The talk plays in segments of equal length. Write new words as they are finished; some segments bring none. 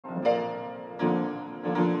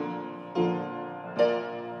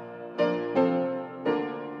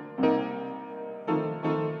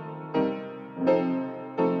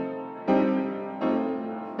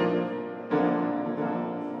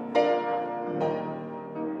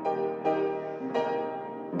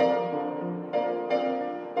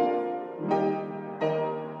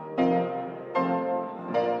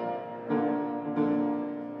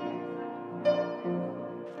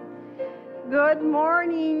Good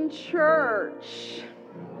morning, church.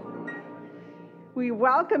 We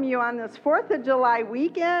welcome you on this 4th of July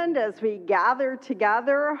weekend as we gather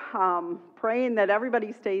together, praying that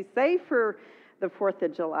everybody stays safe for the 4th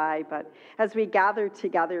of July, but as we gather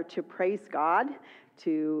together to praise God,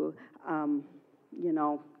 to, come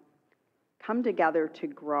together to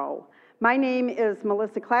grow. My name is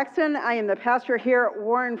Melissa Claxton. I am the pastor here at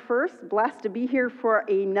Warren First, blessed to be here for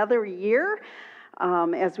another year.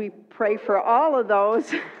 As we pray for all of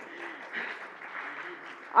those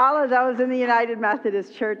in the United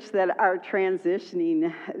Methodist Church that are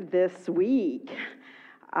transitioning this week.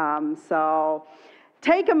 So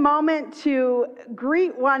take a moment to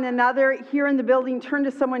greet one another here in the building. Turn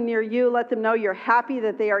to someone near you. Let them know you're happy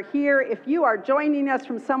that they are here. If you are joining us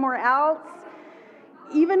from somewhere else,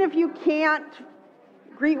 even if you can't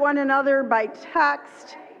greet one another by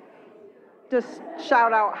text, just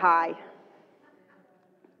shout out hi.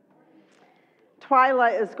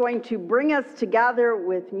 Twyla is going to bring us together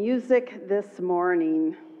with music this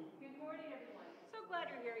morning. Good morning, everyone. So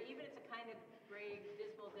glad you're here, even if it's a kind of gray,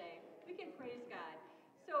 dismal day. We can praise God.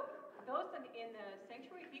 So those in the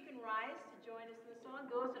sanctuary, if you can rise to join us in the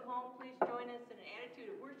song. Those at home, please join us in an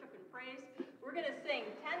attitude of worship and praise. We're going to sing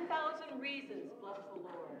 10,000 Reasons, Bless the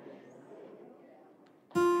Lord.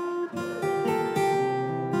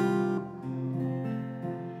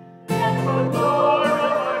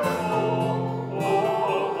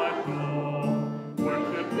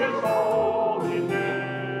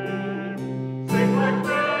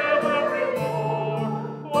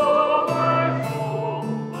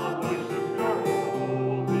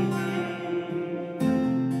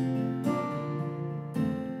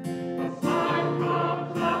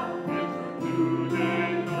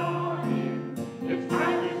 It's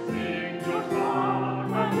time to sing.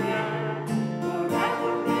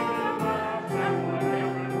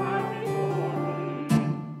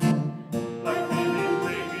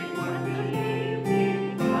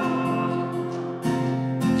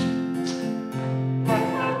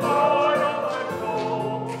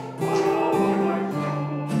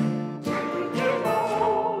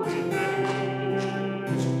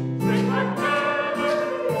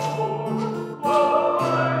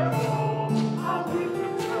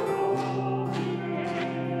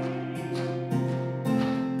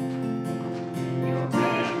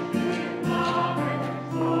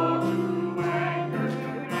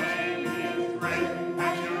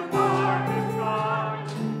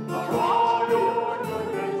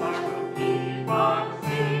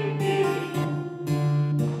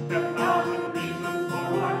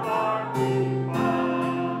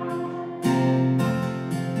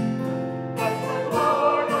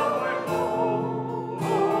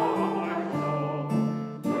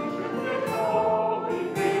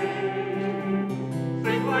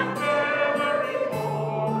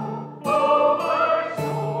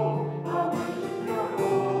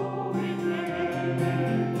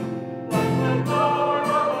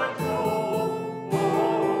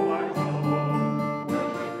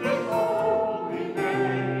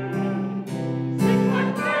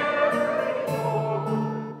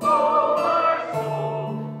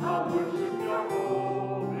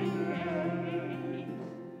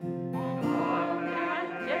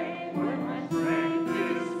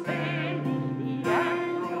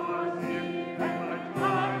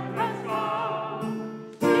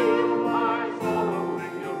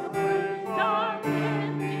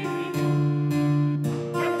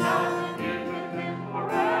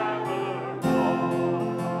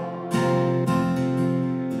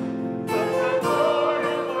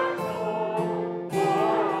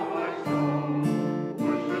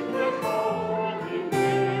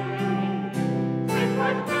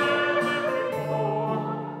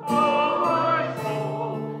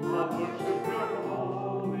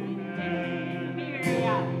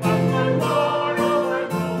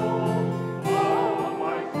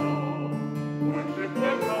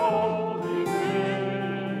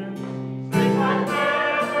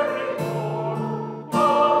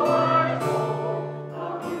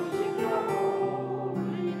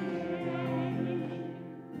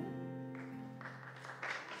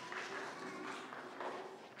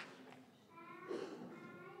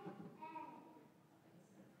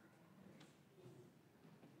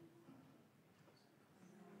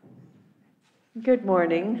 Good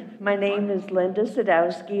morning. My name is Linda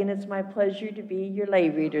Sadowski, and it's my pleasure to be your lay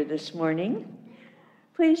reader this morning.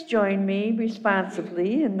 Please join me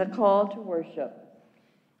responsively in the call to worship.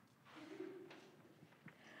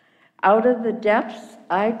 Out of the depths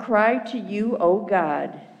I cry to you, O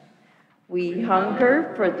God. We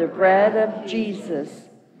hunger for the bread of Jesus,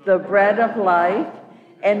 the bread of life,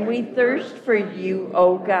 and we thirst for you,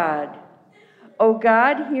 O God. O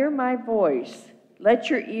God, hear my voice.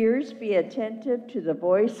 Let your ears be attentive to the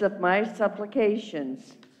voice of my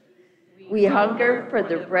supplications. We hunger for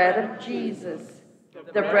the bread of Jesus,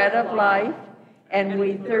 the bread of life, and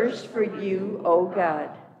we thirst for you, O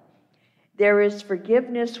God. There is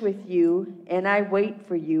forgiveness with you, and I wait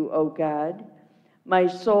for you, O God. My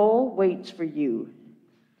soul waits for you.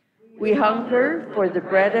 We hunger for the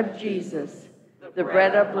bread of Jesus, the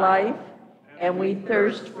bread of life, and we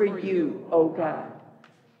thirst for you, O God.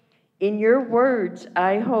 In your words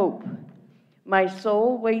I hope. My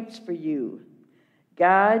soul waits for you.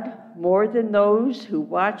 God, more than those who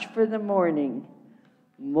watch for the morning,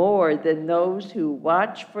 more than those who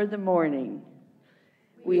watch for the morning.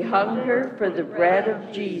 We hunger for the bread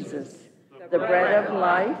of Jesus, the bread of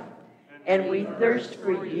life, and we thirst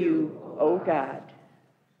for you, O God.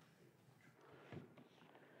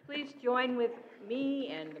 Please join with me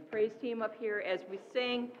and the praise team up here as we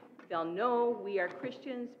sing, "They'll Know We Are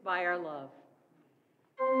Christians by Our Love."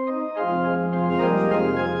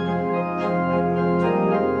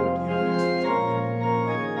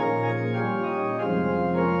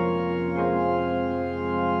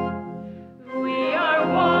 We are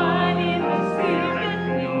one in the Spirit,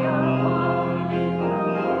 we are one in the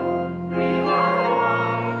Lord. We are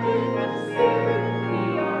one in the Spirit, we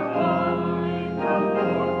are one in the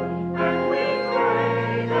Lord. And we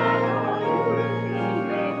pray that all unity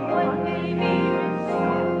may one day be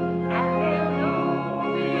restored. And they'll know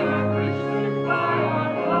we are Christians by our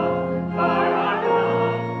love, by our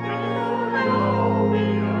love. And they'll know we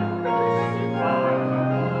are Christians by our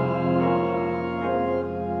love.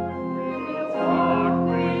 We will walk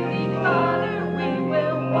with each other, we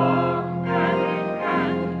will walk hand in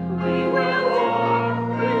hand. We will walk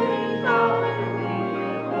with each other, we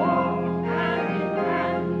will walk hand in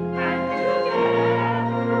hand. And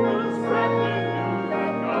together we'll spread the news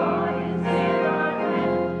that God is in our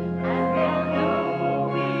hand. And they'll know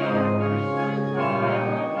we are Christians by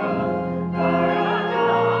our love, by our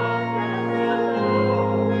love. And they'll know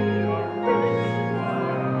we are Christians by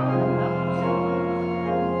our love.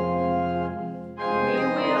 We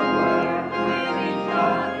will work with each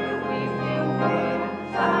other, we will work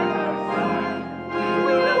side by side. We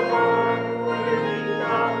will work with each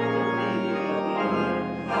other, we will work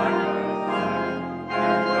side by side.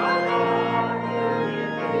 And our God will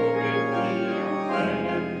give unity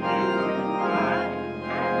and save human pride.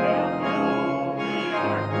 And they'll know we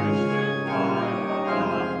are Christians by our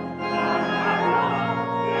love, by our love.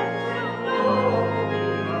 Yes, they'll know we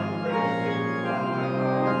are Christians by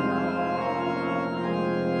our love.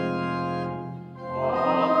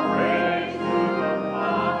 All praise to the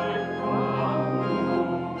Father, from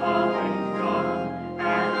whom all things come,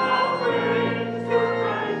 and all praise to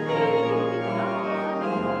Christ Jesus, our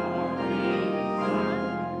only Son,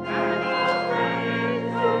 and all praise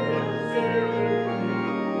to the Spirit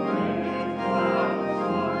who makes us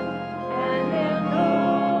one. And they'll know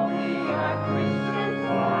we are Christians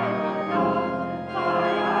by our love, by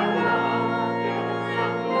our love. Yes,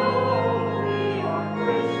 they'll know we are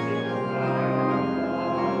Christians by our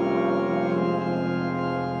love.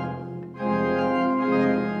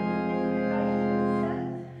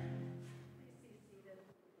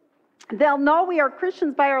 They'll know we are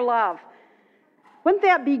Christians by our love. Wouldn't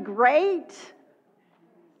that be great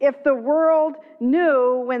if the world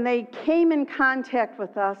knew when they came in contact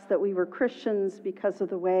with us that we were Christians because of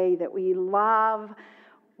the way that we love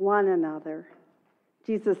one another?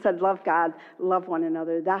 Jesus said, love God, love one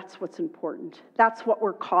another. That's what's important. That's what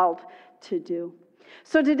we're called to do.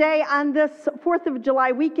 So today, on this 4th of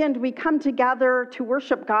July weekend, we come together to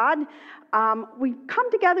worship God. We come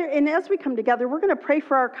together, and as we come together, we're going to pray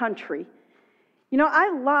for our country. You know,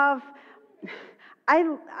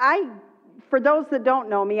 for those that don't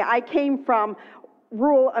know me, I came from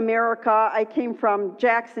rural America. I came from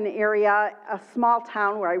Jackson area, a small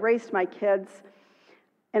town where I raised my kids.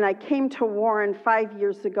 And I came to Warren 5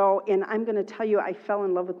 years ago, and I'm going to tell you, I fell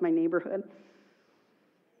in love with my neighborhood.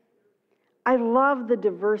 I love the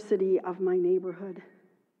diversity of my neighborhood.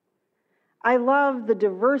 I love the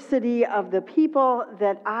diversity of the people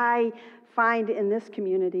that I find in this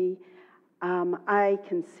community. I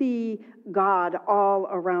can see God all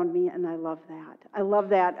around me, and I love that. I love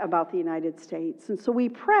that about the United States. And so we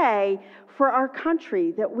pray for our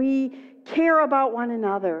country, that we care about one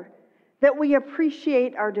another, that we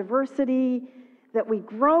appreciate our diversity, that we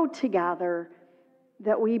grow together,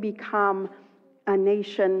 that we become a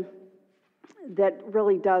nation that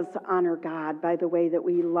really does honor God by the way that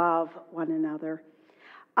we love one another.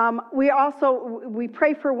 We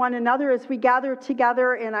pray for one another as we gather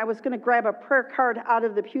together, and I was going to grab a prayer card out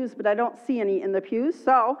of the pews, but I don't see any in the pews.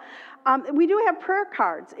 So we do have prayer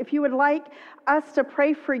cards. If you would like us to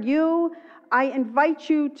pray for you, I invite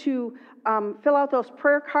you to fill out those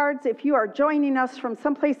prayer cards. If you are joining us from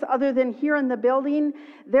someplace other than here in the building,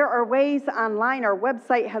 there are ways online. Our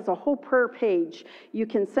website has a whole prayer page. You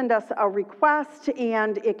can send us a request,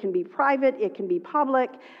 and it can be private, it can be public.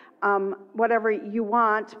 Whatever you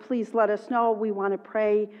want, please let us know. We want to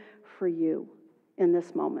pray for you in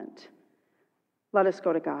this moment. Let us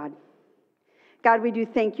go to God. God, we do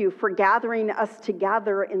thank you for gathering us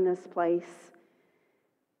together in this place.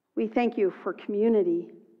 We thank you for community,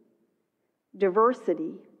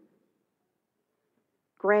 diversity,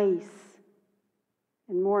 grace,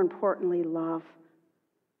 and more importantly, love.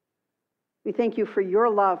 We thank you for your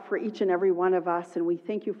love for each and every one of us, and we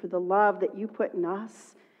thank you for the love that you put in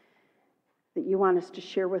us, that you want us to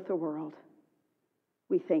share with the world.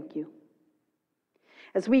 We thank you.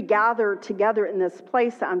 As we gather together in this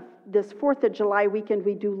place on this 4th of July weekend,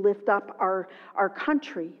 we do lift up our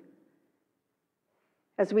country.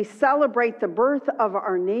 As we celebrate the birth of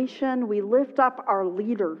our nation, we lift up our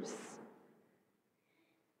leaders.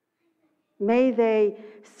 May they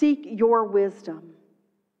seek your wisdom.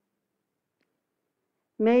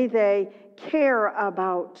 May they care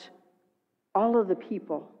about all of the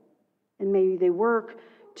people. And may they work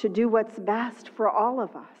to do what's best for all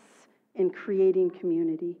of us in creating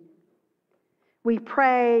community. We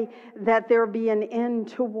pray that there be an end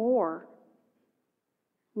to war,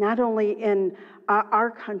 not only in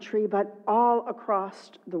our country, but all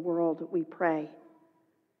across the world, we pray,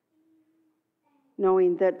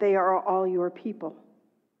 knowing that they are all your people.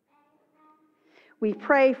 We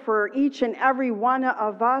pray for each and every one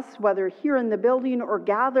of us, whether here in the building or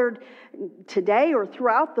gathered today or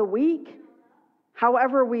throughout the week.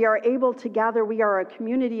 However we are able to gather, we are a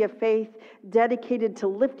community of faith dedicated to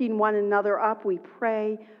lifting one another up. We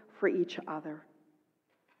pray for each other.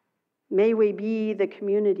 May we be the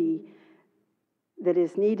community that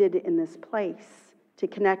is needed in this place to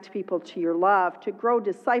connect people to your love, to grow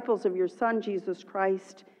disciples of your Son, Jesus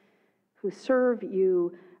Christ, who serve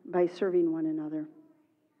you by serving one another.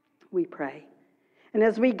 We pray. And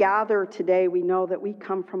as we gather today, we know that we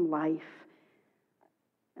come from life.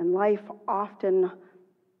 And life often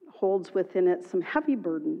holds within it some heavy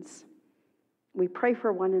burdens. We pray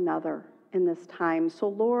for one another in this time. So,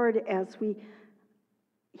 Lord, as we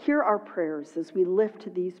hear our prayers, as we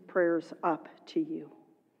lift these prayers up to you.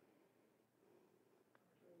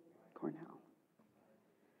 Cornell.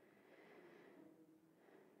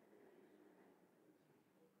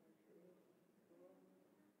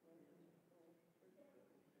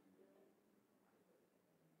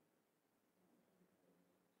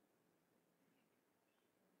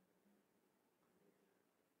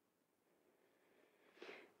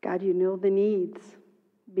 God, you know the needs.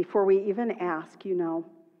 Before we even ask, you know.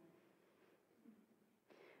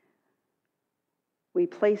 We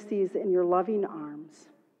place these in your loving arms,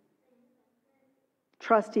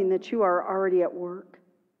 trusting that you are already at work.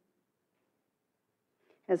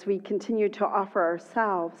 As we continue to offer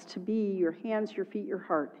ourselves to be your hands, your feet, your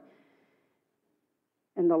heart,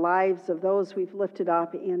 in the lives of those we've lifted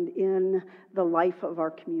up and in the life of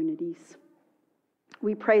our communities.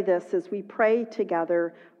 We pray this as we pray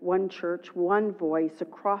together, one church, one voice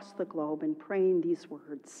across the globe, and praying these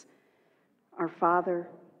words. Our Father,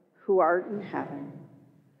 who art in heaven,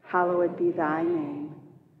 hallowed be thy name.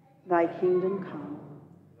 Thy kingdom come,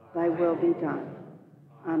 thy will be done,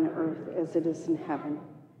 on earth as it is in heaven.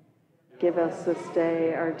 Give us this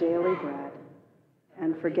day our daily bread,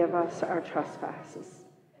 and forgive us our trespasses,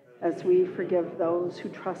 as we forgive those who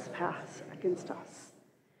trespass against us.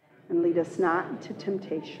 And lead us not into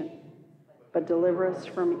temptation, but deliver us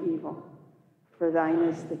from evil. For thine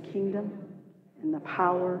is the kingdom, and the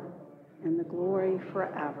power, and the glory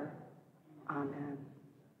forever. Amen.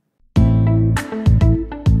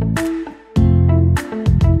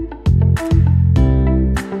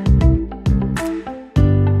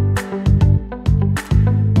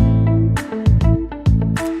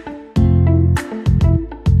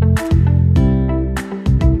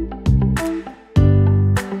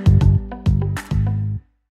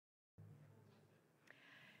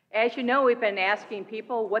 as you know, we've been asking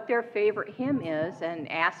people what their favorite hymn is and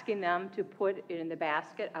asking them to put it in the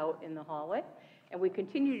basket out in the hallway. And we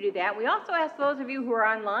continue to do that. We also ask those of you who are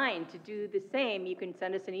online to do the same. You can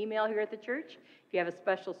send us an email here at the church if you have a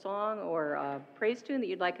special song or a praise tune that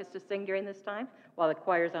you'd like us to sing during this time while the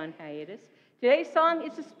choir's on hiatus. Today's song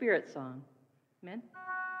is a spirit song. Amen.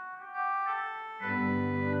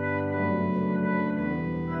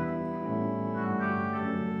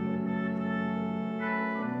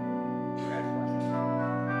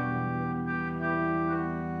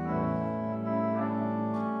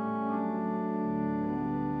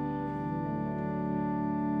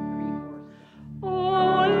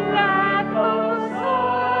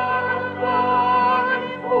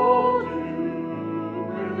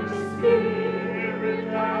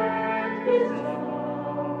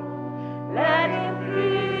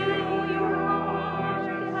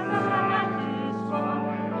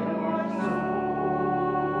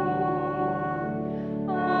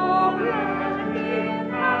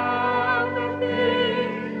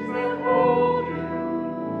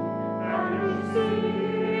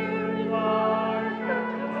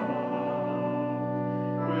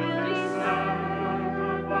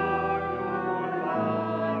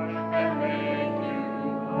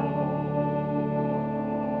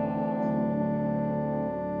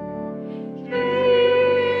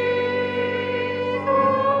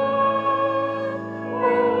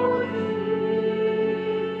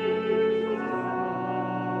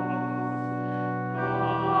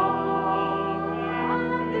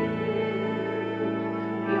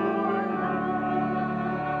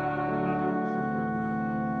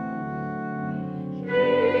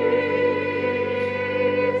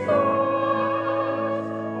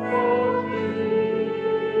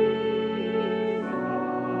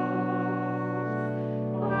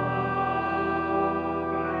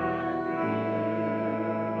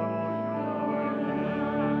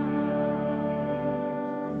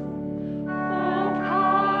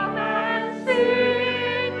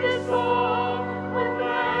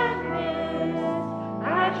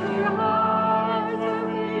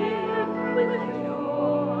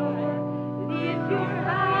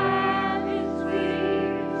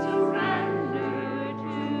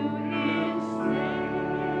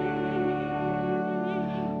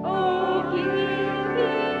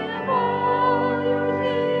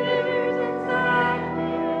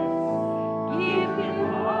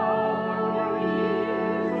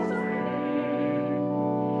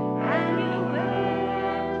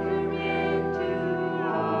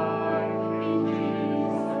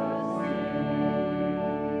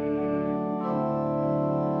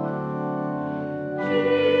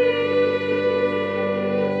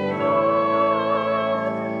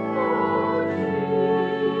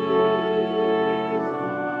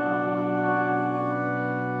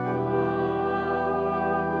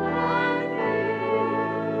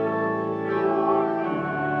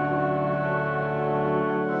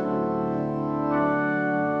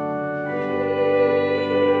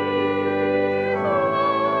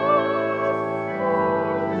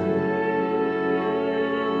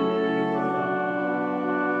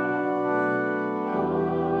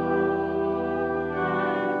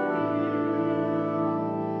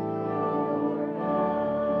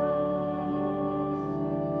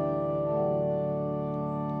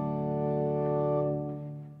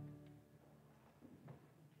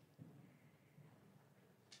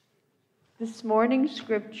 This morning's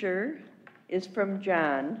scripture is from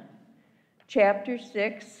John, chapter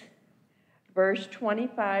 6, verse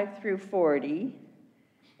 25 through 40,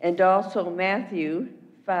 and also Matthew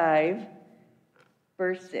 5,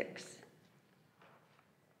 verse 6.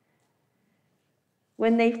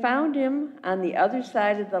 When they found him on the other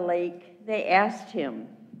side of the lake, they asked him,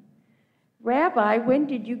 "Rabbi, when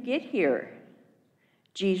did you get here?"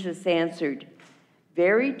 Jesus answered,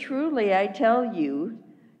 "Very truly I tell you,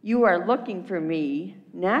 you are looking for me,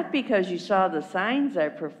 not because you saw the signs I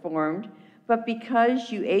performed, but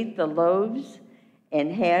because you ate the loaves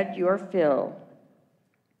and had your fill.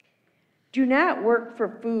 Do not work for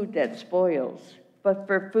food that spoils, but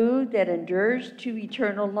for food that endures to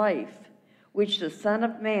eternal life, which the Son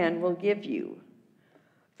of Man will give you.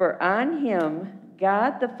 For on him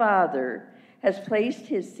God the Father has placed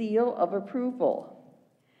his seal of approval."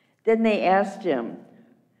 Then they asked him,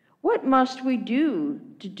 "What must we do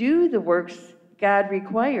to do the works God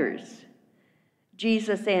requires?"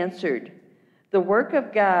 Jesus answered, "The work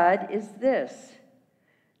of God is this,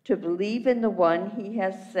 to believe in the one he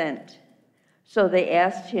has sent." So they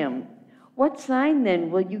asked him, "What sign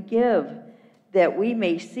then will you give that we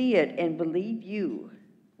may see it and believe you?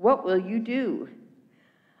 What will you do?"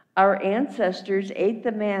 Our ancestors ate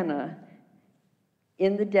the manna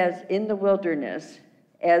in the wilderness,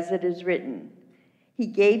 as it is written, He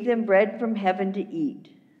gave them bread from heaven to eat.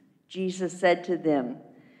 Jesus said to them,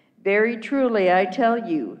 Very truly I tell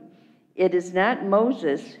you, it is not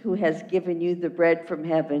Moses who has given you the bread from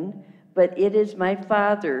heaven, but it is my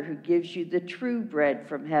Father who gives you the true bread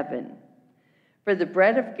from heaven. For the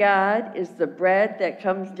bread of God is the bread that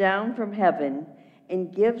comes down from heaven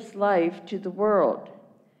and gives life to the world.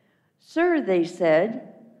 Sir, they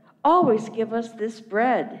said, always give us this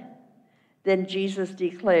bread. Then Jesus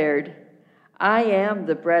declared, I am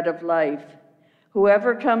the bread of life.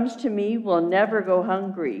 Whoever comes to me will never go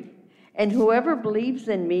hungry, and whoever believes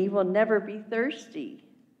in me will never be thirsty.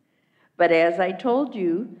 But as I told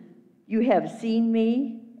you, you have seen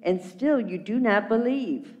me, and still you do not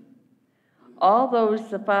believe. All those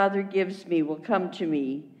the Father gives me will come to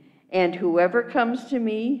me, and whoever comes to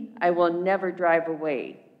me, I will never drive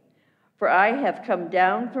away. For I have come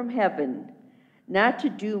down from heaven, not to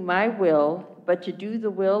do my will, but to do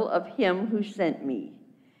the will of him who sent me.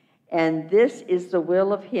 And this is the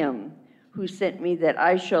will of him who sent me, that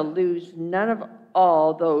I shall lose none of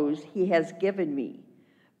all those he has given me,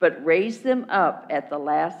 but raise them up at the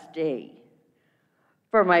last day.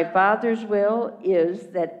 For my Father's will is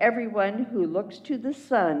that everyone who looks to the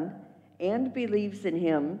Son and believes in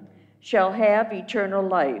him shall have eternal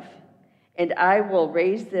life, and I will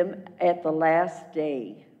raise them at the last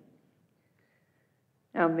day.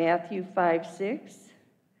 Now Matthew 5:6.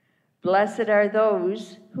 Blessed are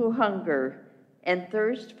those who hunger and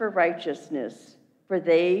thirst for righteousness, for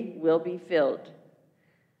they will be filled.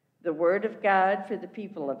 The word of God for the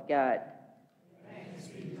people of God. Thanks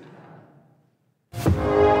be to God.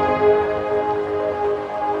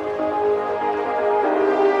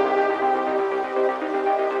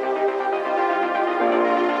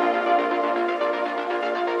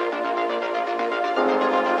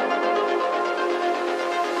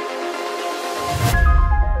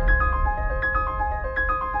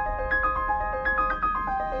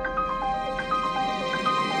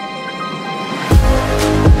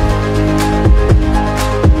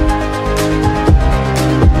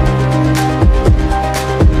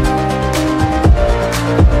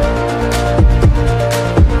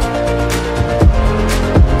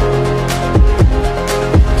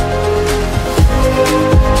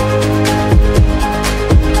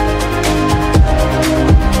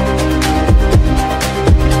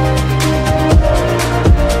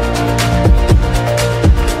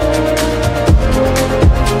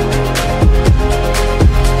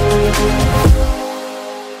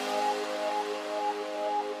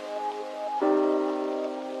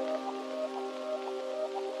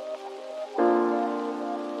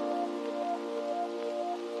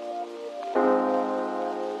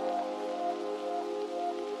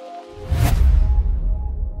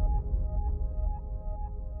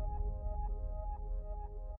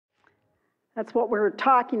 That's what we're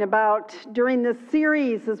talking about during this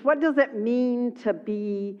series, is what does it mean to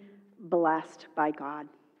be blessed by God?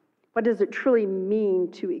 What does it truly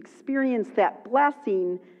mean to experience that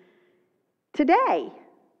blessing today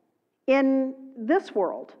in this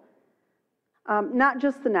world? Not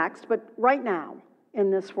just the next, but right now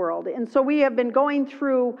in this world. And so we have been going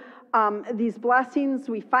through these blessings.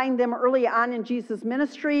 We find them early on in Jesus'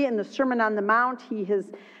 ministry. In the Sermon on the Mount, he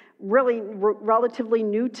is really relatively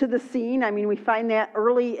new to the scene. I mean, we find that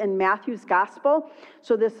early in Matthew's gospel.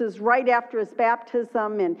 So this is right after his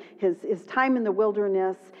baptism and his time in the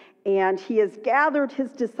wilderness. And he has gathered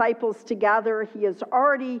his disciples together. He is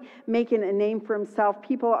already making a name for himself.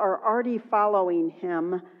 People are already following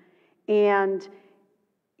him. And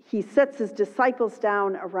he sets his disciples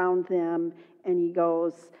down around them and he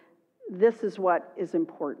goes, this is what is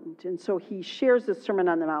important. And so he shares the Sermon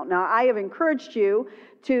on the Mount. Now, I have encouraged you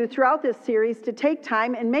to, throughout this series, to take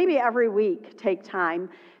time, and maybe every week take time,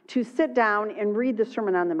 to sit down and read the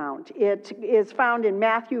Sermon on the Mount. It is found in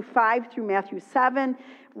Matthew 5 through Matthew 7,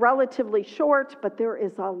 relatively short, but there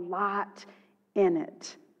is a lot in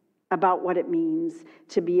it about what it means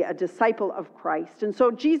to be a disciple of Christ. And so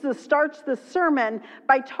Jesus starts the sermon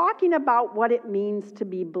by talking about what it means to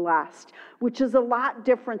be blessed, which is a lot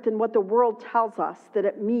different than what the world tells us that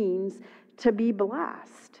it means to be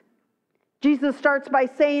blessed. Jesus starts by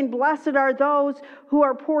saying, blessed are those who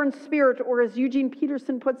are poor in spirit, or as Eugene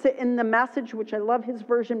Peterson puts it in The Message, which I love his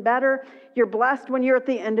version better, you're blessed when you're at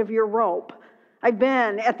the end of your rope. I've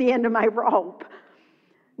been at the end of my rope.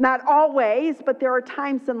 Not always, but there are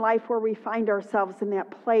times in life where we find ourselves in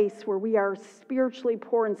that place where we are spiritually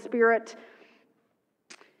poor in spirit.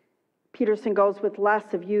 Peterson goes, with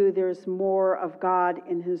less of you, there's more of God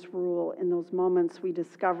in his rule. In those moments, we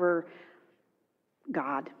discover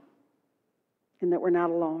God and that we're not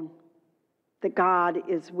alone, that God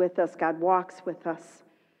is with us, God walks with us.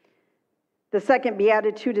 The second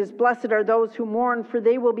beatitude is, blessed are those who mourn, for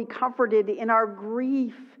they will be comforted. In our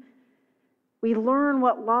grief, we learn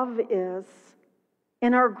what love is.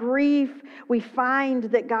 In our grief, we find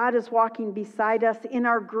that God is walking beside us. In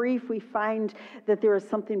our grief, we find that there is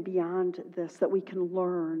something beyond this, that we can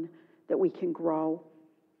learn, that we can grow.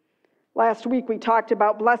 Last week, we talked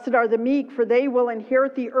about, blessed are the meek, for they will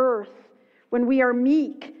inherit the earth. When we are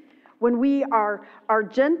meek, when we are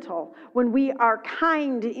gentle, when we are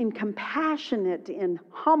kind and compassionate and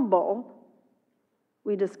humble,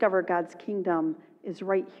 we discover God's kingdom is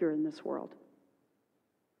right here in this world.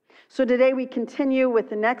 So today we continue with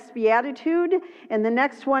the next beatitude, and the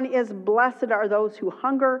next one is, blessed are those who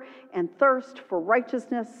hunger and thirst for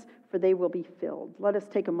righteousness, for they will be filled. Let us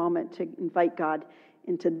take a moment to invite God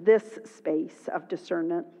into this space of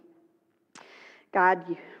discernment.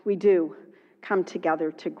 God, we do come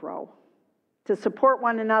together to grow, to support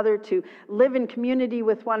one another, to live in community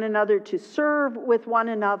with one another, to serve with one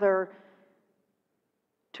another,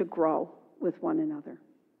 to grow with one another.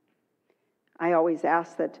 I always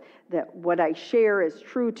ask that what I share is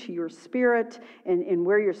true to your spirit, and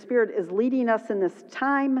where your spirit is leading us in this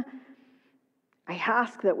time. I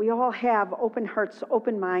ask that we all have open hearts,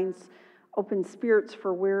 open minds, open spirits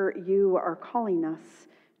for where you are calling us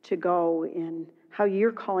to go and how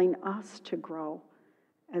you're calling us to grow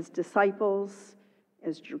as disciples,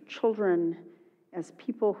 as your children, as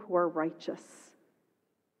people who are righteous.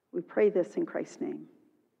 We pray this in Christ's name,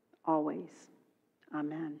 always.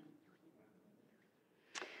 Amen.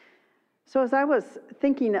 So as I was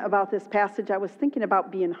thinking about this passage, I was thinking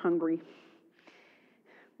about being hungry.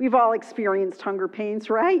 We've all experienced hunger pains,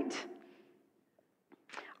 right?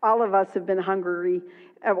 All of us have been hungry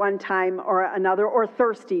at one time or another, or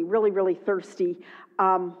thirsty, really, really thirsty.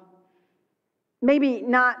 Maybe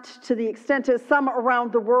not to the extent of some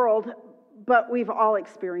around the world, but we've all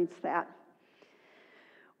experienced that.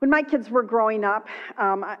 When my kids were growing up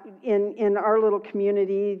in our little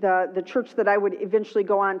community, the church that I would eventually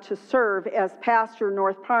go on to serve as pastor,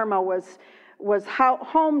 North Parma, was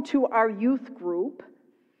home to our youth group.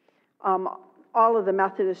 All of the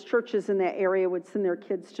Methodist churches in that area would send their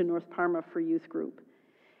kids to North Parma for youth group.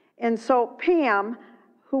 And so Pam,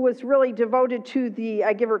 who was really devoted to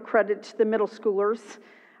I give her credit, to the middle schoolers.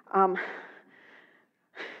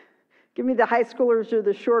 Give me the high schoolers or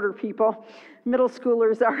the shorter people. Middle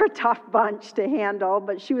schoolers are a tough bunch to handle,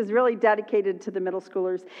 but she was really dedicated to the middle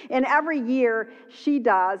schoolers. And every year she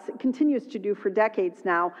continues to do for decades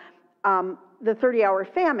now, the 30-hour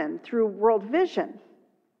famine through World Vision.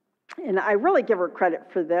 And I really give her credit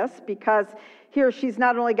for this, because here she's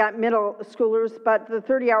not only got middle schoolers, but the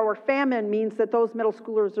 30-hour famine means that those middle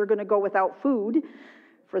schoolers are going to go without food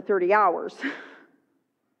for 30 hours.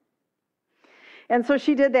 And so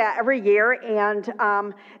she did that every year,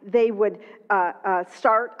 and they would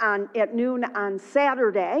start at noon on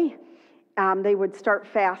Saturday. They would start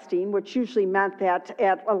fasting, which usually meant that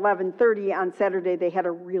at 11:30 on Saturday they had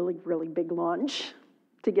a really, really big lunch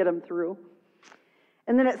to get them through.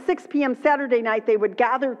 And then at 6 p.m. Saturday night, they would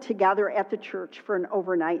gather together at the church for an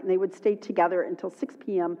overnight, and they would stay together until 6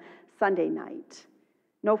 p.m. Sunday night.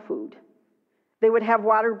 No food. They would have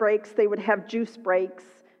water breaks. They would have juice breaks.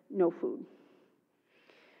 No food.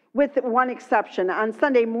 With one exception, on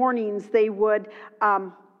Sunday mornings, they would,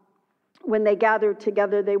 when they gathered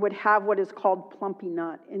together, they would have what is called plumpy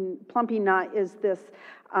nut. And plumpy nut is this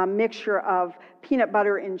mixture of peanut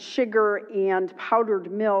butter and sugar and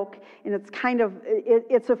powdered milk. And it's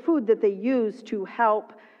it's a food that they use to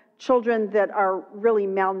help children that are really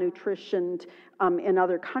malnutritioned in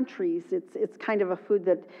other countries. It's kind of a food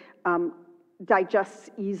that digests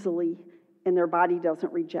easily and their body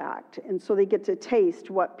doesn't reject. And so they get to taste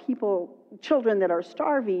what children that are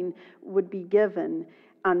starving would be given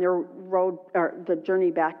on their road, or the journey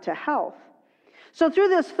back to health. So through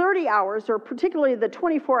this 30 hours, or particularly the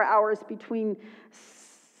 24 hours between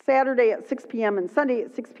Saturday at 6 p.m. and Sunday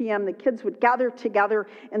at 6 p.m., the kids would gather together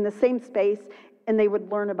in the same space, and they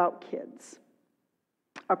would learn about kids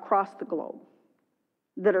across the globe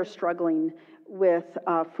that are struggling with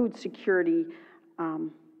food security.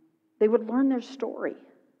 They would learn their story,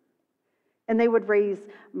 and they would raise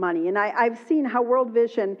money. And I've seen how World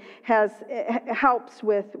Vision helps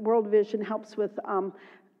with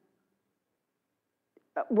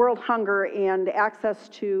world hunger and access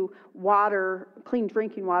to water, clean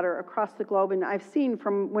drinking water across the globe. And I've seen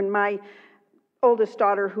from when my oldest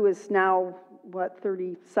daughter, who is now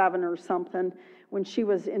 37 or something, when she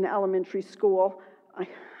was in elementary school,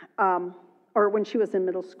 or when she was in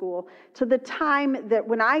middle school, to the time that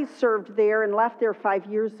when I served there and left there 5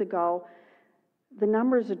 years ago, the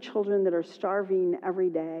numbers of children that are starving every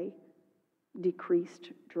day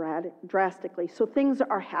decreased drastically. So things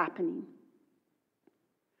are happening.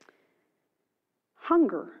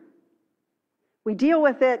 Hunger. We deal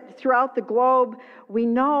with it throughout the globe. We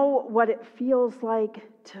know what it feels like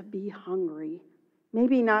to be hungry.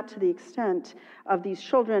 Maybe not to the extent of these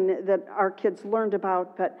children that our kids learned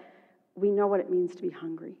about, but we know what it means to be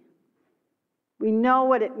hungry. We know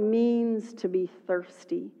what it means to be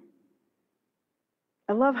thirsty.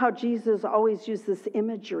 I love how Jesus always used this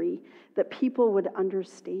imagery that people would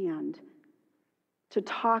understand to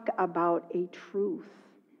talk about a truth,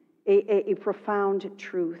 a profound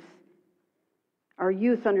truth. Our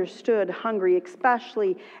youth understood hungry,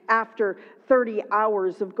 especially after 30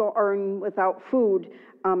 hours of going without food.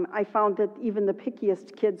 I found that even the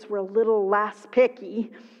pickiest kids were a little less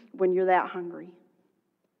picky when you're that hungry.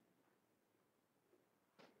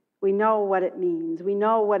 We know what it means. We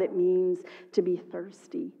know what it means to be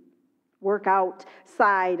thirsty. Work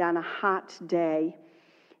outside on a hot day.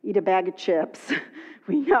 Eat a bag of chips.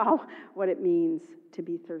 We know what it means to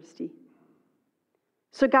be thirsty.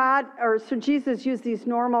 So Jesus used these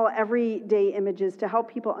normal, everyday images to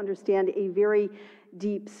help people understand a very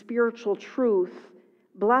deep spiritual truth.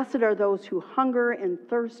 Blessed are those who hunger and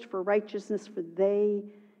thirst for righteousness, for they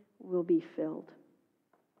will be filled.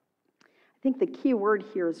 I think the key word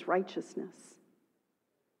here is righteousness.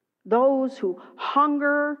 Those who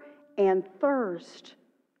hunger and thirst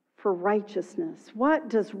for righteousness. What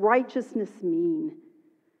does righteousness mean?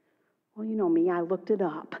 Well, you know me, I looked it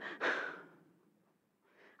up.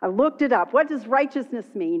 What does righteousness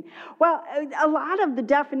mean? Well, a lot of the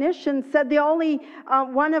definitions said the only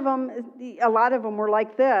one of them, a lot of them were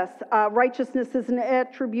like this. Righteousness is an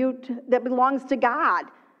attribute that belongs to God,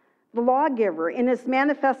 the lawgiver, and is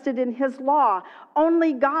manifested in his law.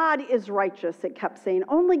 Only God is righteous, it kept saying.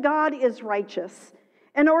 Only God is righteous.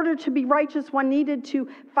 In order to be righteous, one needed to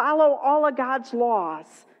follow all of God's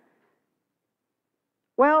laws.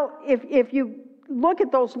 Well, if you look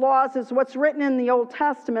at those laws as what's written in the Old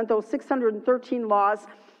Testament, those 613 laws,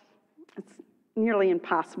 it's nearly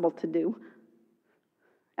impossible to do.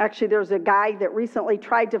 Actually, there's a guy that recently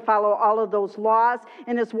tried to follow all of those laws,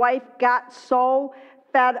 and his wife got so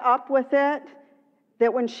fed up with it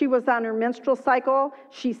that when she was on her menstrual cycle,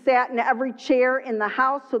 she sat in every chair in the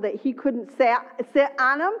house so that he couldn't sit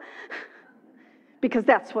on them, because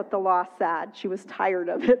that's what the law said. She was tired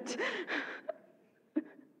of it.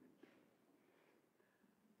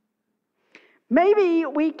 Maybe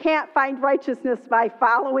we can't find righteousness by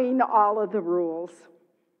following all of the rules.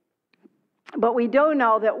 But we do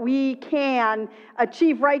know that we can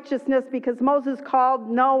achieve righteousness because Moses called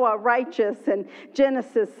Noah righteous in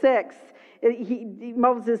Genesis 6.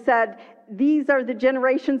 Moses said, these are the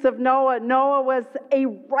generations of Noah. Noah was a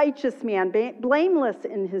righteous man, blameless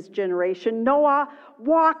in his generation. Noah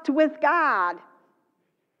walked with God.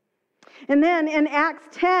 And then in Acts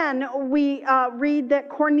 10, we read that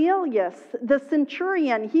Cornelius, the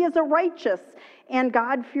centurion, he is a righteous and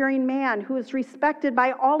God-fearing man who is respected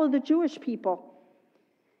by all of the Jewish people.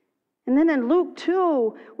 And then in Luke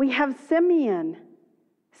 2, we have Simeon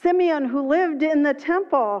who lived in the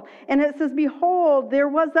temple. And it says, behold, there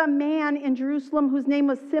was a man in Jerusalem whose name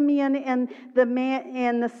was Simeon, and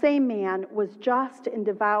the same man was just and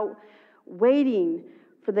devout, waiting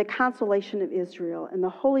for the consolation of Israel, and the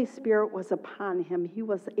Holy Spirit was upon him. He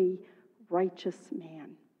was a righteous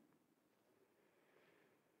man.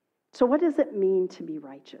 So what does it mean to be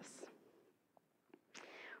righteous?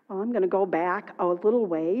 Well, I'm going to go back a little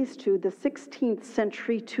ways to the 16th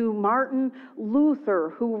century to Martin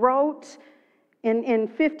Luther, who wrote in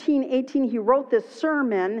 1518, he wrote this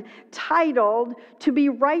sermon titled "To Be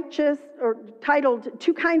Righteous," or titled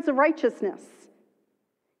 "Two Kinds of Righteousness."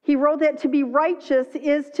 He wrote that to be righteous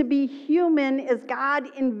is to be human as God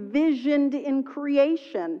envisioned in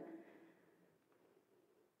creation.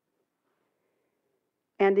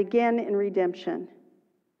 And again in redemption.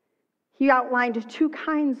 He outlined two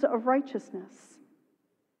kinds of righteousness.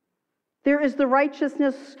 There is the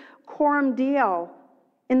righteousness coram Deo,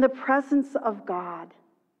 in the presence of God.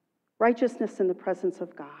 Righteousness in the presence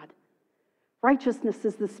of God. Righteousness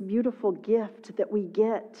is this beautiful gift that we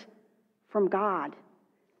get from God.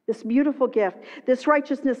 This beautiful gift. This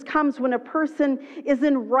righteousness comes when a person is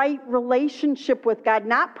in right relationship with God.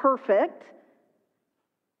 Not perfect.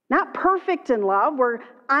 Not perfect in love. We're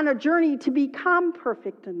on a journey to become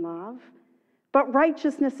perfect in love. But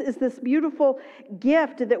righteousness is this beautiful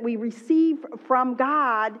gift that we receive from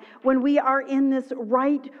God when we are in this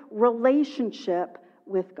right relationship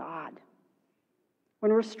with God.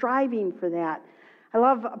 When we're striving for that. I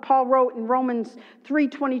love, Paul wrote in Romans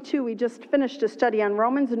 3:22, we just finished a study on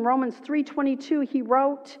Romans. In Romans 3:22, he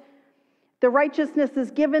wrote, "The righteousness is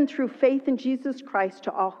given through faith in Jesus Christ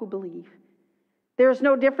to all who believe. There is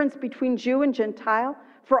no difference between Jew and Gentile,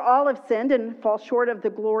 for all have sinned and fall short of the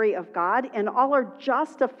glory of God, and all are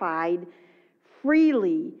justified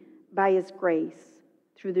freely by his grace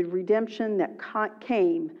through the redemption that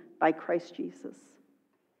came by Christ Jesus."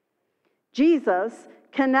 Jesus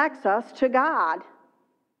connects us to God.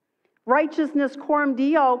 Righteousness, coram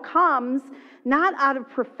Deo, comes not out of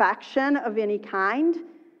perfection of any kind,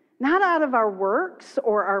 not out of our works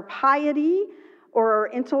or our piety or our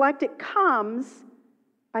intellect. It comes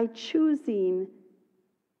by choosing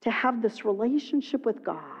to have this relationship with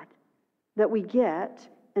God that we get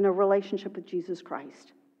in a relationship with Jesus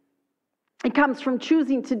Christ. It comes from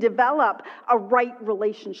choosing to develop a right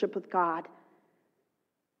relationship with God.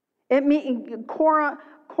 It means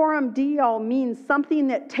coram Deo means something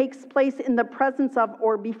that takes place in the presence of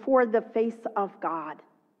or before the face of God.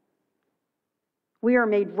 We are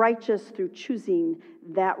made righteous through choosing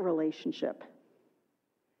that relationship.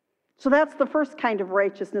 So that's the first kind of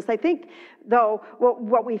righteousness. I think, though,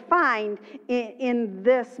 what we find in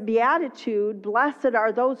this beatitude, blessed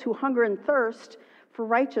are those who hunger and thirst for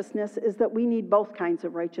righteousness, is that we need both kinds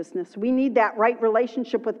of righteousness. We need that right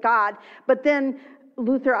relationship with God, but then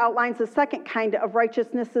Luther outlines the second kind of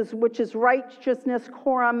righteousness, which is righteousness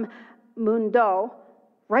coram mundo,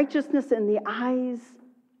 righteousness in the eyes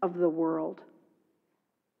of the world.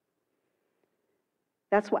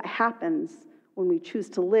 That's what happens when we choose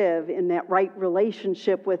to live in that right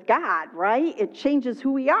relationship with God, right? It changes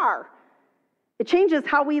who we are. It changes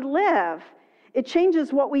how we live. It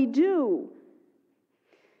changes what we do.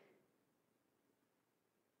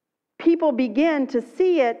 People begin to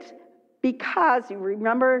see it because, you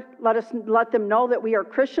remember, let them know that we are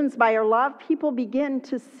Christians by our love. People begin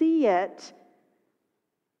to see it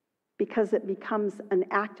because it becomes an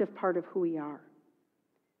active part of who we are.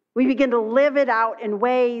 We begin to live it out in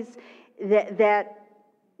ways that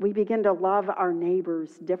we begin to love our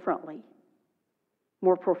neighbors differently,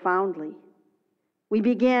 more profoundly. We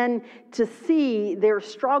begin to see their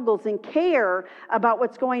struggles and care about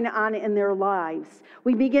what's going on in their lives.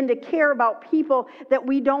 We begin to care about people that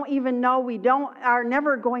we don't even know, are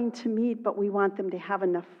never going to meet, but we want them to have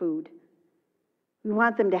enough food. We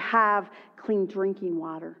want them to have clean drinking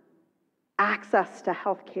water, access to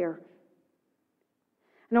health care.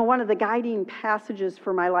 You know, one of the guiding passages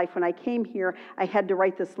for my life when I came here, I had to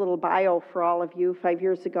write this little bio for all of you 5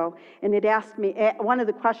 years ago. And it asked me, one of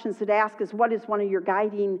the questions it asked is, what is one of your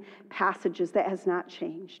guiding passages that has not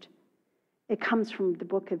changed? It comes from the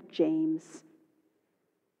book of James.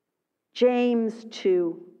 James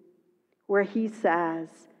 2, where he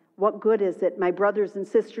says, "What good is it, my brothers and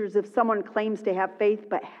sisters, if someone claims to have faith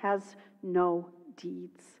but has no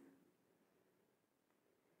deeds?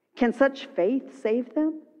 Can such faith save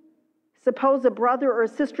them? Suppose a brother or a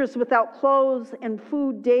sister is without clothes and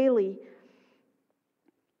food daily.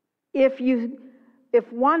 If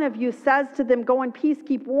one of you says to them, 'Go in peace,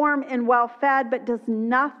 keep warm and well fed,' but does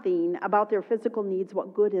nothing about their physical needs,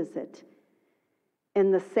 what good is it?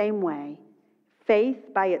 In the same way,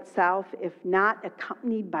 faith by itself, if not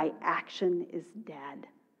accompanied by action, is dead.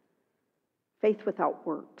 Faith without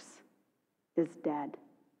works is dead."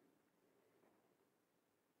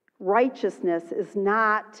 Righteousness is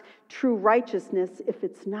not true righteousness if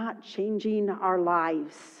it's not changing our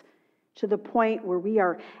lives to the point where we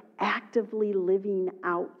are actively living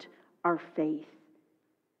out our faith.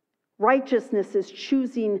 Righteousness is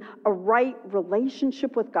choosing a right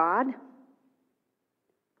relationship with God.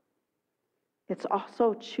 It's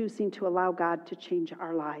also choosing to allow God to change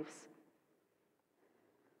our lives.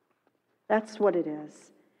 That's what it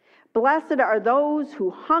is. Blessed are those who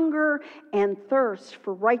hunger and thirst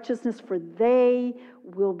for righteousness, for they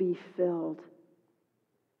will be filled.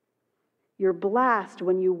 You're blessed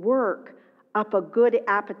when you work up a good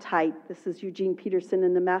appetite. This is Eugene Peterson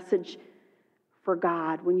in the Message for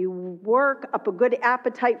God. When you work up a good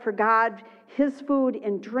appetite for God, his food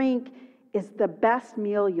and drink is the best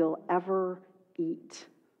meal you'll ever eat.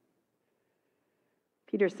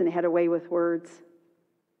 Peterson had a way with words.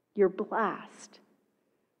 You're blessed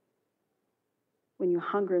when you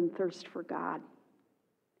hunger and thirst for God.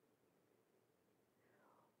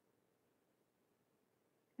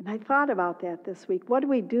 And I thought about that this week. What do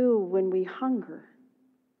we do when we hunger?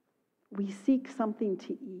 We seek something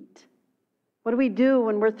to eat. What do we do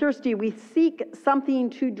when we're thirsty? We seek something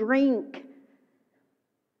to drink.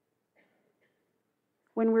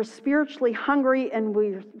 When we're spiritually hungry and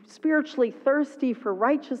we're spiritually thirsty for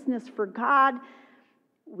righteousness, for God,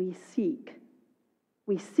 we seek.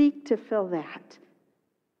 We seek to fill that.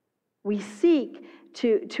 We seek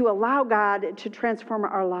to allow God to transform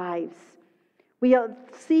our lives. We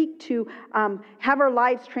seek to have our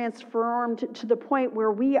lives transformed to the point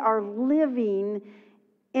where we are living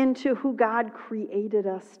into who God created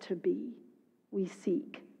us to be. We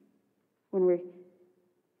seek.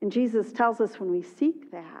 And Jesus tells us when we seek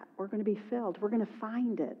that, we're going to be filled. We're going to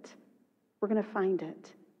find it. We're going to find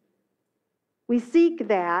it. We seek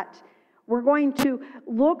that. We're going to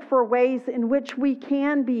look for ways in which we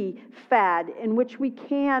can be fed, in which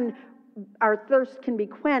our thirst can be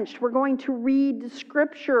quenched. We're going to read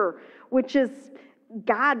Scripture, which is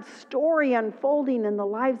God's story unfolding in the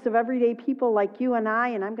lives of everyday people like you and I.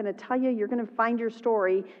 And I'm going to tell you, you're going to find your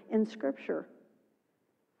story in Scripture.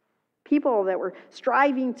 People that were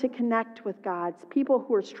striving to connect with God, people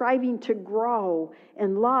who are striving to grow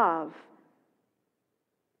and love.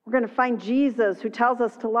 We're going to find Jesus who tells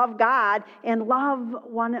us to love God and love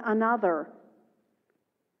one another.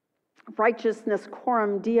 Righteousness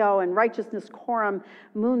coram Deo and righteousness coram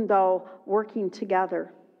mundo working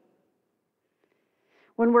together.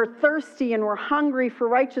 When we're thirsty and we're hungry for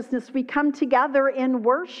righteousness, we come together in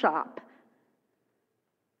worship.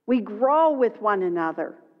 We grow with one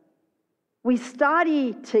another. We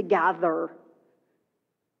study together.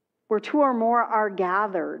 Where two or more are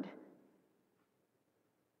gathered,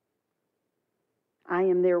 I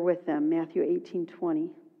am there with them, Matthew 18:20.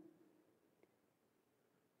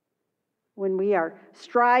 When we are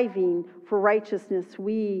striving for righteousness,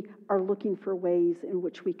 we are looking for ways in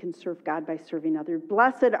which we can serve God by serving others.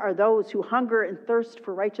 Blessed are those who hunger and thirst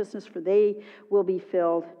for righteousness, for they will be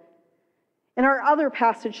filled. In our other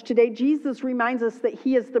passage today, Jesus reminds us that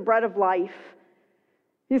he is the bread of life.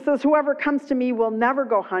 He says, whoever comes to me will never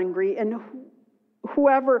go hungry, and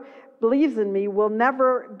whoever believes in me will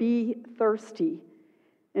never be thirsty.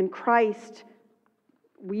 In Christ,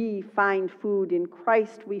 we find food. In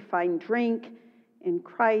Christ, we find drink. In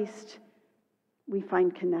Christ, we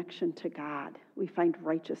find connection to God. We find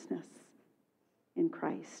righteousness in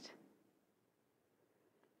Christ.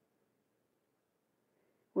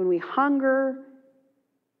 When we hunger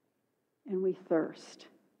and we thirst,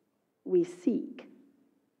 we seek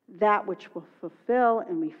that which will fulfill,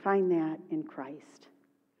 and we find that in Christ.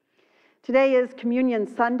 Today is Communion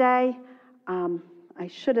Sunday. I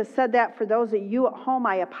should have said that for those of you at home.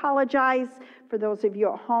 I apologize. For those of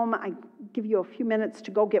you at home, I give you a few minutes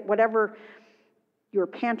to go get whatever your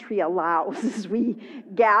pantry allows as we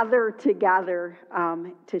gather together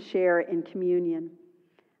to share in communion.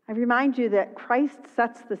 I remind you that Christ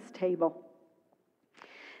sets this table.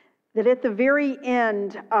 That at the very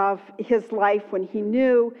end of his life, when he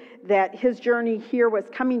knew that his journey here was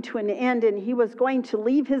coming to an end and he was going to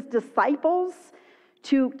leave his disciples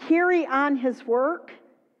to carry on his work,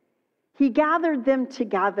 he gathered them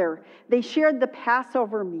together. They shared the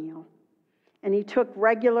Passover meal, and he took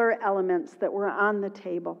regular elements that were on the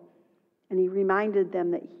table, and he reminded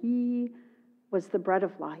them that he was the bread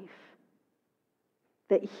of life,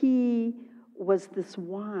 that he was this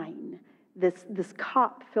wine, this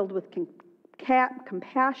cup filled with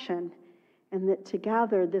compassion, and that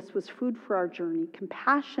together this was food for our journey,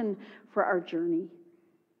 compassion for our journey,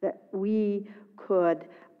 that we could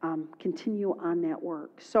continue on that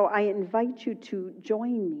work. So I invite you to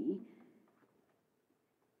join me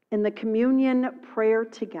in the communion prayer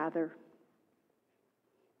together.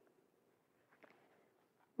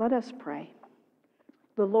 Let us pray.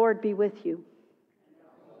 The Lord be with you.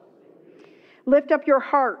 Lift up your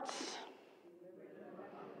hearts.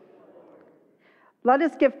 Let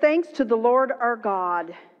us give thanks to the Lord our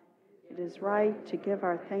God. It is right to give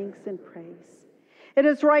our thanks and praise. It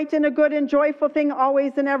is right and a good and joyful thing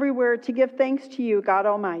always and everywhere to give thanks to you, God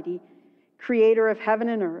Almighty, creator of heaven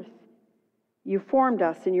and earth. You formed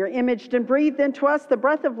us in your image and breathed into us the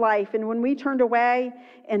breath of life, and when we turned away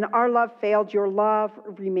and our love failed, your love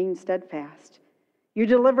remained steadfast. You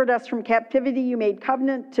delivered us from captivity. You made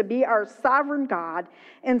covenant to be our sovereign God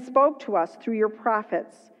and spoke to us through your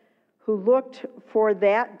prophets, who looked for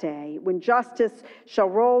that day when justice shall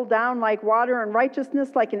roll down like water and righteousness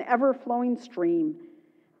like an ever-flowing stream,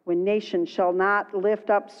 when nation shall not lift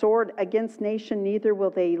up sword against nation, neither will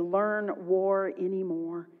they learn war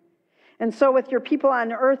anymore. And so with your people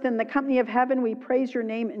on earth in the company of heaven, we praise your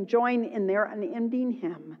name and join in their unending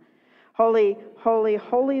hymn. Holy, holy,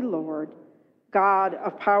 holy Lord, God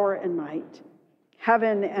of power and might,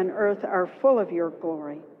 heaven and earth are full of your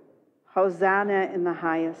glory. Hosanna in the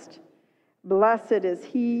highest. Blessed is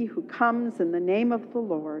he who comes in the name of the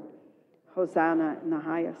Lord. Hosanna in the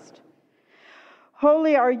highest.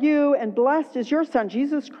 Holy are you, and blessed is your Son,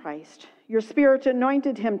 Jesus Christ. Your Spirit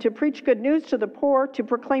anointed him to preach good news to the poor, to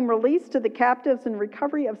proclaim release to the captives and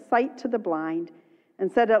recovery of sight to the blind,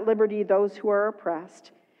 and set at liberty those who are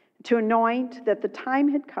oppressed, to anoint that the time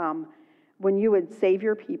had come when you would save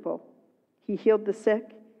your people. He healed the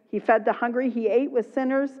sick. He fed the hungry. He ate with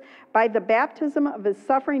sinners. By the baptism of his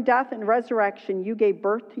suffering, death, and resurrection, you gave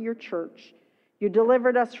birth to your church. You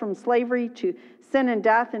delivered us from slavery to sin and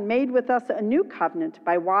death and made with us a new covenant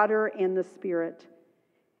by water and the Spirit.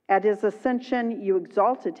 At his ascension, you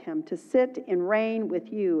exalted him to sit and reign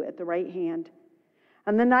with you at the right hand.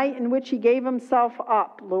 On the night in which he gave himself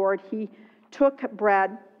up, Lord, he took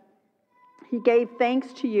bread. He gave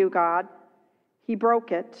thanks to you, God. He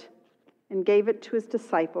broke it and gave it to his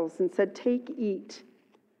disciples and said, "Take, eat.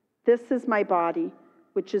 This is my body,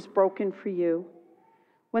 which is broken for you."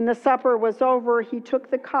 When the supper was over, he took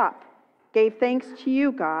the cup, gave thanks to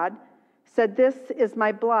you, God, said, "This is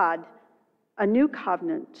my blood, a new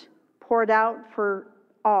covenant, poured out for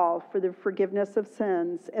all for the forgiveness of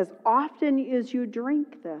sins. As often as you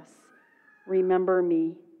drink this, remember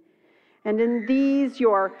me." And in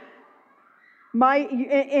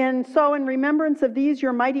remembrance of these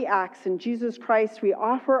your mighty acts in Jesus Christ, we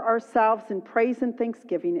offer ourselves in praise and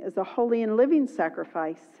thanksgiving as a holy and living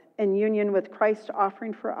sacrifice in union with Christ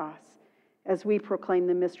offering for us as we proclaim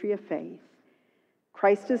the mystery of faith.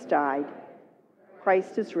 Christ has died.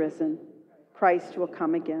 Christ is risen. Christ will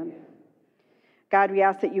come again. God, we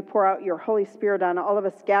ask that you pour out your Holy Spirit on all of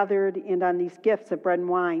us gathered and on these gifts of bread and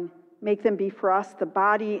wine. Make them be for us the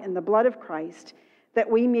body and the blood of Christ,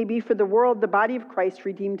 that we may be for the world the body of Christ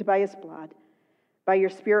redeemed by his blood. By your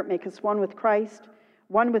Spirit, make us one with Christ,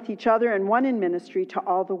 one with each other, and one in ministry to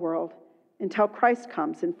all the world, until Christ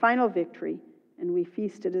comes in final victory and we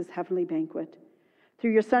feast at his heavenly banquet.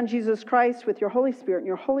 Through your Son, Jesus Christ, with your Holy Spirit and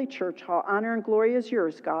your holy church, all honor and glory is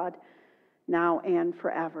yours, God, now and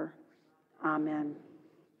forever. Amen.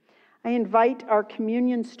 I invite our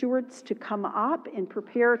communion stewards to come up and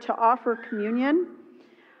prepare to offer communion.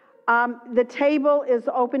 The table is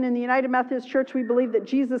open in the United Methodist Church. We believe that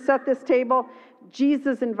Jesus set this table.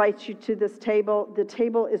 Jesus invites you to this table. The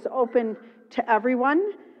table is open to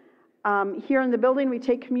everyone. Here in the building, we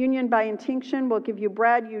take communion by intinction. We'll give you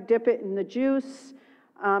bread. You dip it in the juice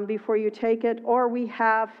before you take it. Or we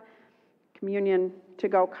have communion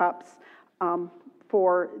to-go cups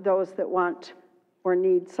for those that want or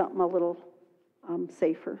need something a little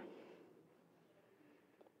safer.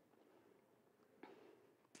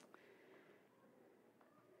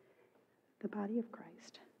 The body of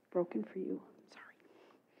Christ, broken for you.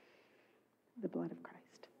 The blood of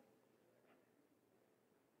Christ.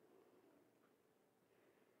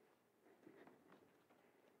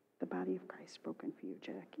 The body of Christ, broken for you,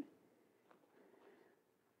 Jackie.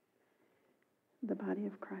 The body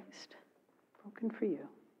of Christ, broken for you.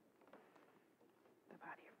 The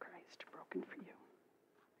body of Christ, broken for you.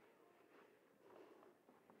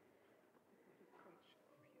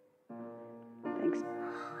 Thanks.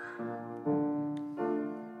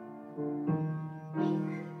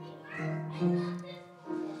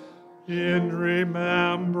 In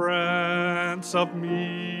remembrance of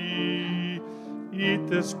me, eat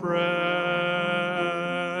this bread.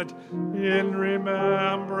 In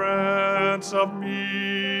remembrance of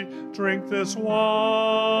me, drink this wine.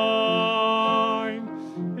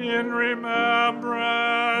 In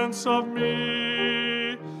remembrance of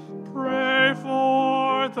me, pray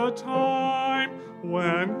for the time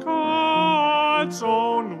when God's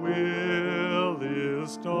own will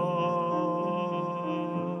is done.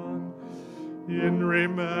 In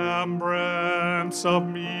remembrance of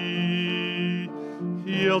me,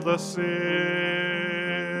 heal the sick.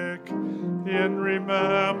 In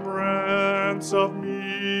remembrance of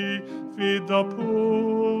me, feed the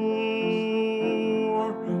poor.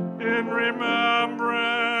 In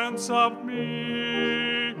remembrance of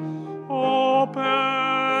me,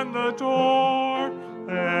 open the door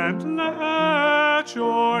and let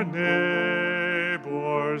your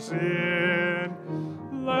neighbors in.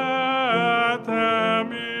 Let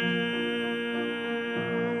them in.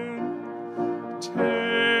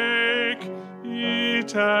 Take,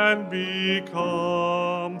 eat, and be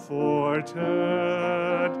comforted.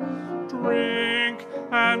 Drink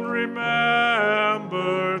and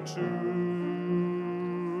remember too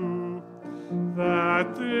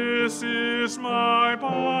that this is my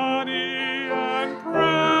body and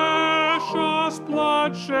precious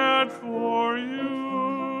blood shed for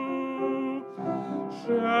you.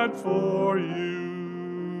 Shed for you.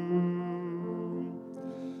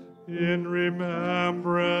 In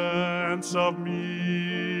remembrance of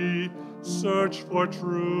me, search for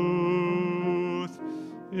truth.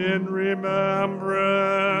 In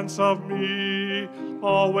remembrance of me,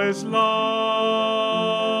 always love.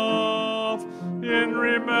 In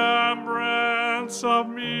remembrance of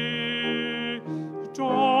me,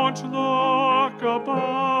 don't look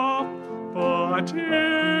above, but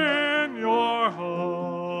in your heart,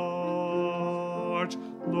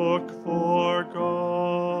 look for God.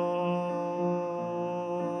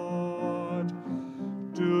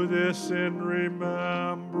 Do this in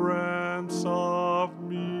remembrance of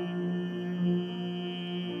me.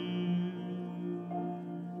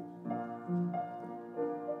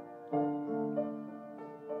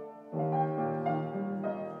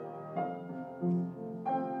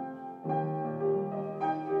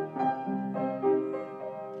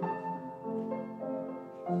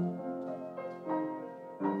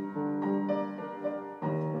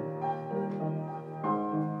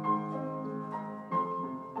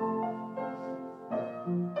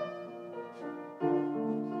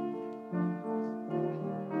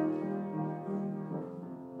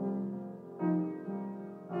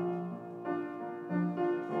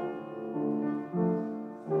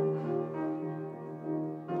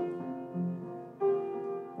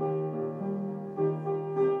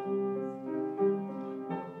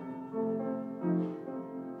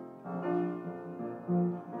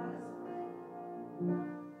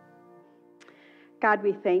 God,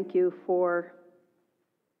 we thank you for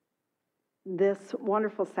this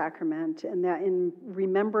wonderful sacrament, and that in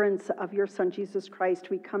remembrance of your Son, Jesus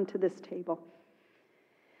Christ, we come to this table.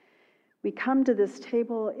 We come to this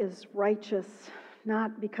table as righteous,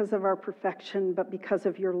 not because of our perfection, but because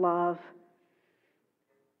of your love.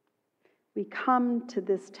 We come to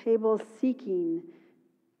this table seeking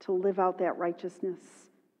to live out that righteousness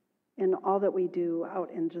in all that we do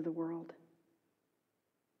out into the world.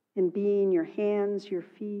 In being your hands, your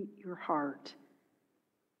feet, your heart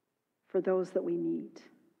for those that we meet.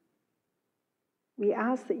 We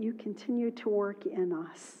ask that you continue to work in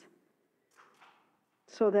us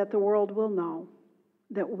so that the world will know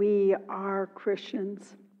that we are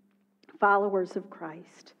Christians, followers of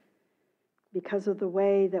Christ, because of the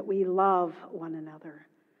way that we love one another.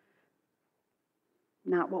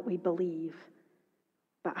 Not what we believe,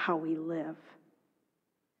 but how we live.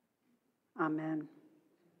 Amen.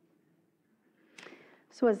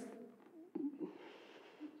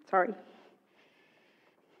 Sorry.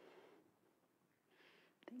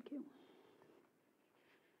 Thank you.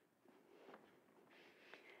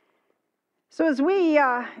 So as we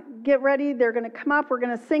get ready, they're going to come up. We're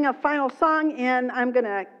going to sing a final song, and I'm going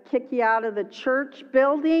to kick you out of the church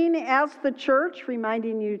building as the church,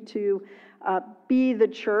 reminding you to be the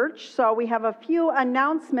church. So we have a few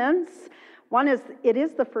announcements. One is, it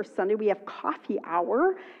is the first Sunday. We have coffee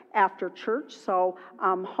hour after church. So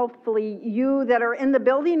hopefully you that are in the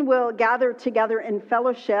building will gather together in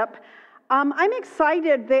fellowship. I'm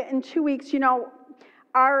excited that in 2 weeks,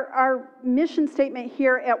 our mission statement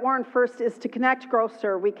here at Warren First is to connect, grow,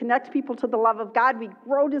 serve. We connect people to the love of God. We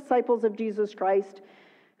grow disciples of Jesus Christ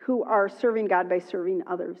who are serving God by serving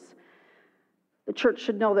others. The church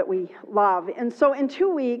should know that we love. And so in 2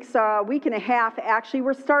 weeks, a week and a half, actually,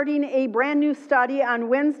 we're starting a brand new study on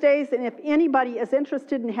Wednesdays. And if anybody is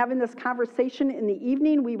interested in having this conversation in the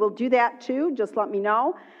evening, we will do that too. Just let me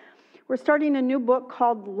know. We're starting a new book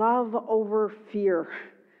called Love Over Fear.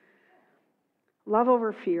 Love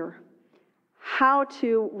Over Fear. How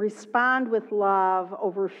to respond with love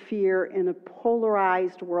over fear in a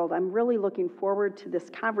polarized world. I'm really looking forward to this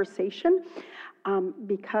conversation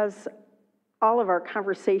because all of our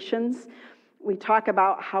conversations, we talk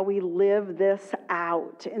about how we live this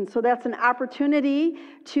out. And so that's an opportunity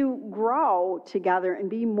to grow together and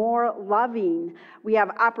be more loving. We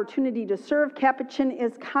have opportunity to serve. Capuchin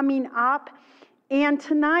is coming up. And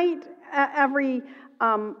tonight, every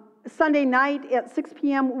Sunday night at 6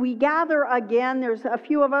 p.m., we gather again. There's a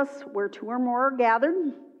few of us where 2 or more are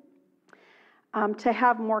gathered to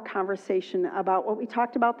have more conversation about what we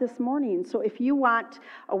talked about this morning. So if you want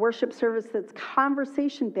a worship service that's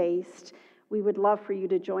conversation-based, we would love for you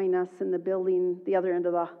to join us in the building, the other end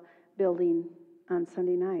of the building on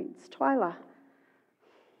Sunday nights. Twyla.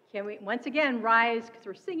 Can we once again rise, because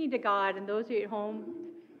we're singing to God, and those of you at home,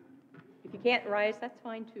 if you can't rise, that's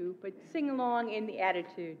fine too, but sing along in the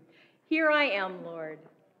attitude. Here I am, Lord.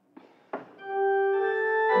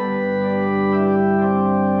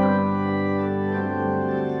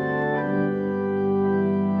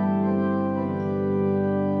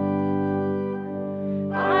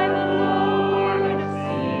 I'm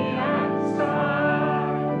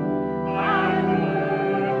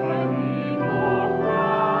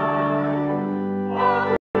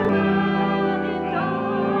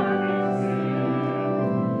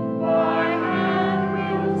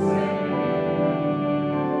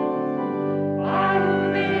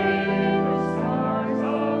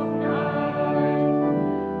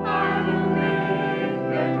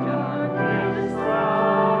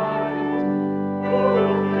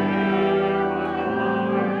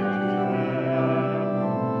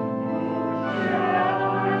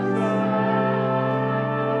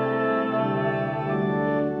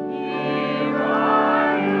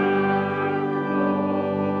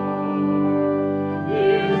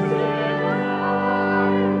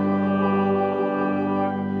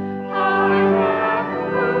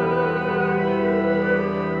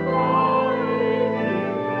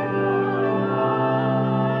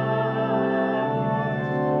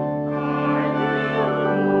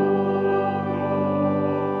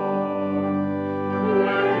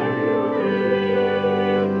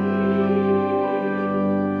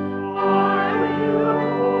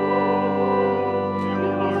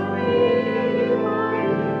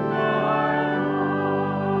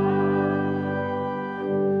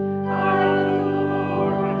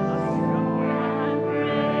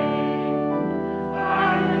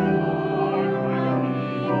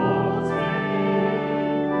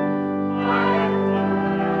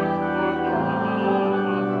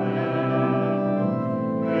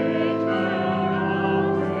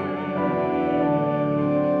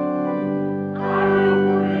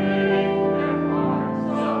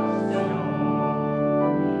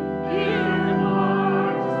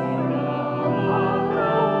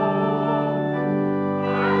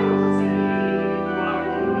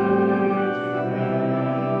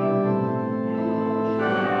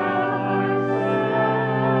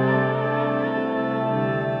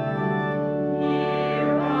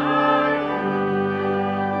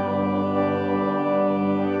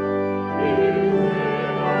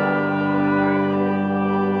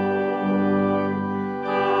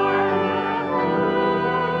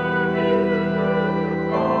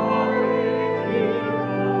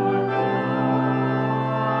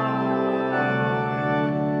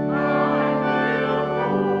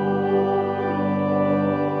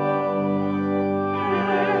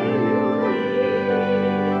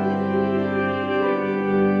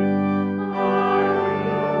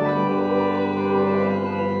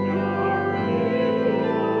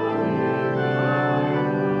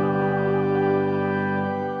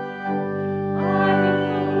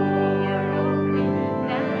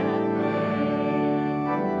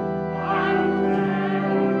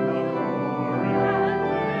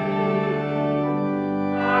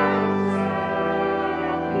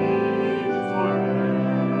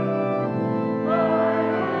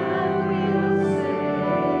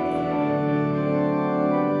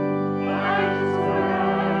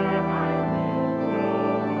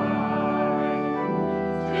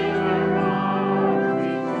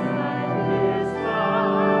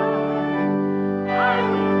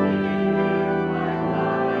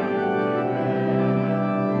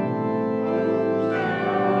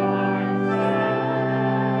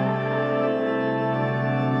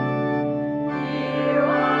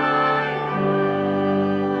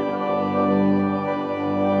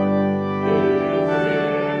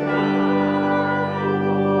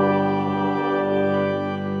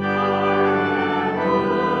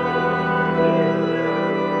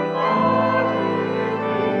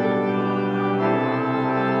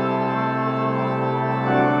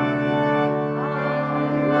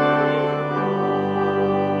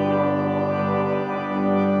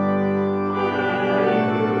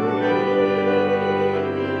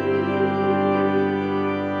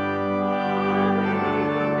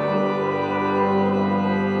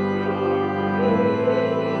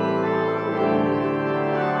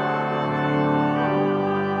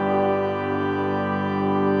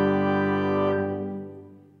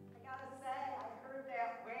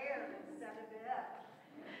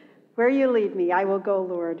Where you lead me, I will go,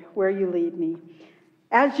 Lord, where you lead me.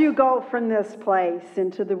 As you go from this place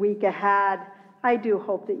into the week ahead, I do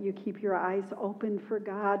hope that you keep your eyes open for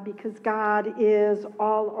God, because God is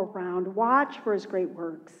all around. Watch for his great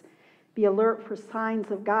works. Be alert for signs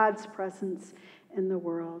of God's presence in the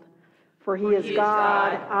world. For he is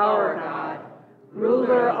God, our God,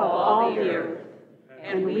 ruler of all the earth,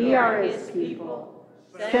 and we are his people,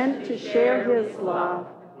 sent to share his love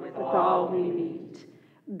with all we meet.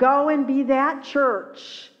 Go and be that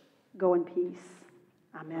church. Go in peace.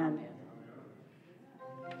 Amen.